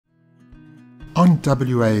On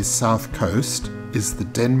WA's south coast is the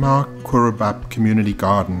Denmark Kwoorabup Community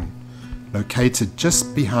Garden, located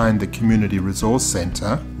just behind the Community Resource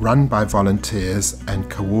Centre, run by volunteers and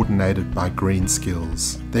coordinated by Green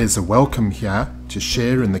Skills. There's a welcome here to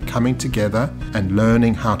share in the coming together and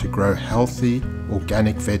learning how to grow healthy,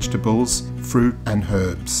 organic vegetables, fruit and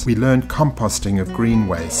herbs. We learn composting of green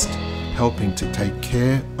waste, helping to take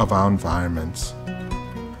care of our environment.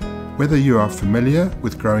 Whether you are familiar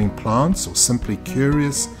with growing plants or simply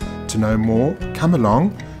curious to know more, come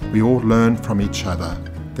along, we all learn from each other.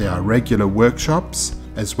 There are regular workshops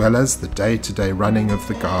as well as the day-to-day running of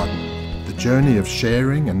the garden. The journey of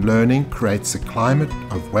sharing and learning creates a climate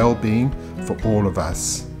of well-being for all of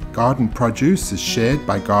us. Garden produce is shared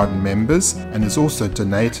by garden members and is also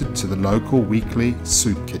donated to the local weekly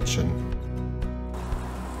soup kitchen.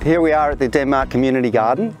 Here we are at the Denmark Community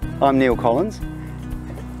Garden. I'm Neil Collins.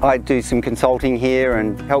 I do some consulting here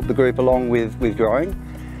and help the group along with growing.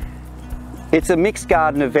 It's a mixed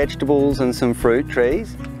garden of vegetables and some fruit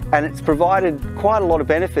trees, and it's provided quite a lot of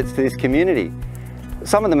benefits to this community.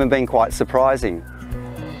 Some of them have been quite surprising.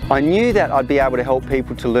 I knew that I'd be able to help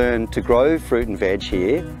people to learn to grow fruit and veg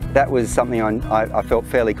here. That was something I felt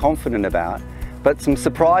fairly confident about, but some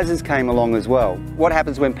surprises came along as well. What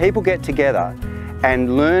happens when people get together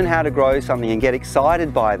and learn how to grow something and get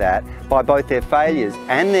excited by that, by both their failures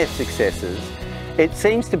and their successes, it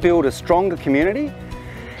seems to build a stronger community.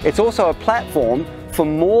 It's also a platform for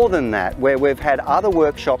more than that, where we've had other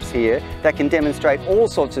workshops here that can demonstrate all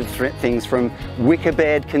sorts of things, from wicker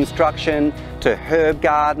bed construction to herb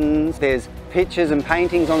gardens. There's pictures and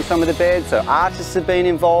paintings on some of the beds, so artists have been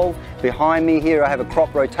involved. Behind me here I have a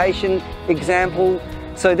crop rotation example.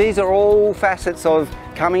 So these are all facets of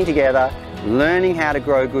coming together, learning how to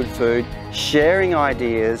grow good food, sharing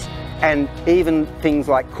ideas, and even things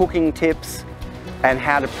like cooking tips and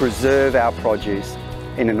how to preserve our produce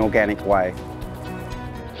in an organic way.